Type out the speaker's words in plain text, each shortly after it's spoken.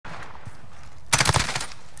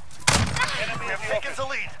taken the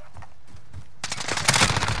lead.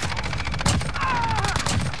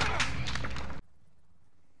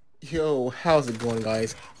 Yo, how's it going,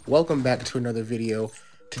 guys? Welcome back to another video.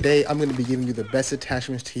 Today I'm going to be giving you the best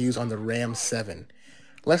attachments to use on the Ram 7.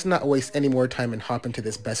 Let's not waste any more time and hop into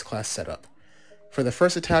this best class setup. For the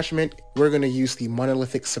first attachment, we're going to use the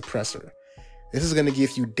monolithic suppressor. This is going to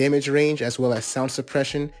give you damage range as well as sound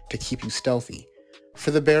suppression to keep you stealthy.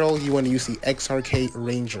 For the barrel, you want to use the XRK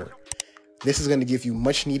Ranger. This is going to give you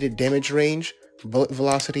much needed damage range, bullet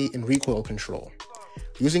velocity, and recoil control.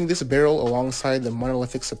 Using this barrel alongside the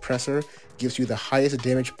monolithic suppressor gives you the highest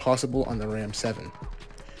damage possible on the Ram 7.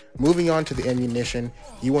 Moving on to the ammunition,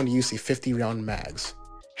 you want to use the 50 round mags.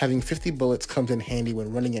 Having 50 bullets comes in handy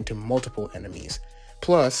when running into multiple enemies.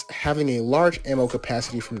 Plus, having a large ammo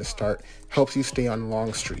capacity from the start helps you stay on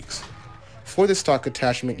long streaks. For the stock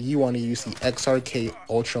attachment, you want to use the XRK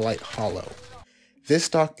Ultralight Hollow. This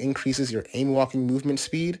stock increases your aim walking movement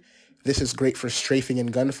speed. This is great for strafing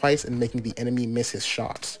in gunfights and making the enemy miss his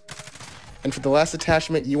shots. And for the last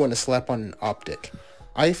attachment, you want to slap on an optic.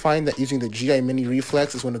 I find that using the GI Mini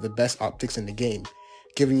Reflex is one of the best optics in the game,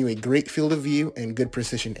 giving you a great field of view and good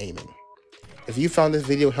precision aiming. If you found this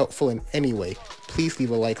video helpful in any way, please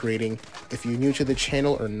leave a like rating. If you're new to the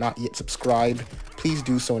channel or not yet subscribed, please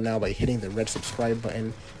do so now by hitting the red subscribe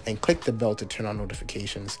button and click the bell to turn on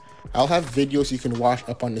notifications. I'll have videos you can watch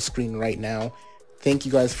up on the screen right now. Thank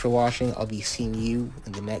you guys for watching. I'll be seeing you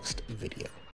in the next video.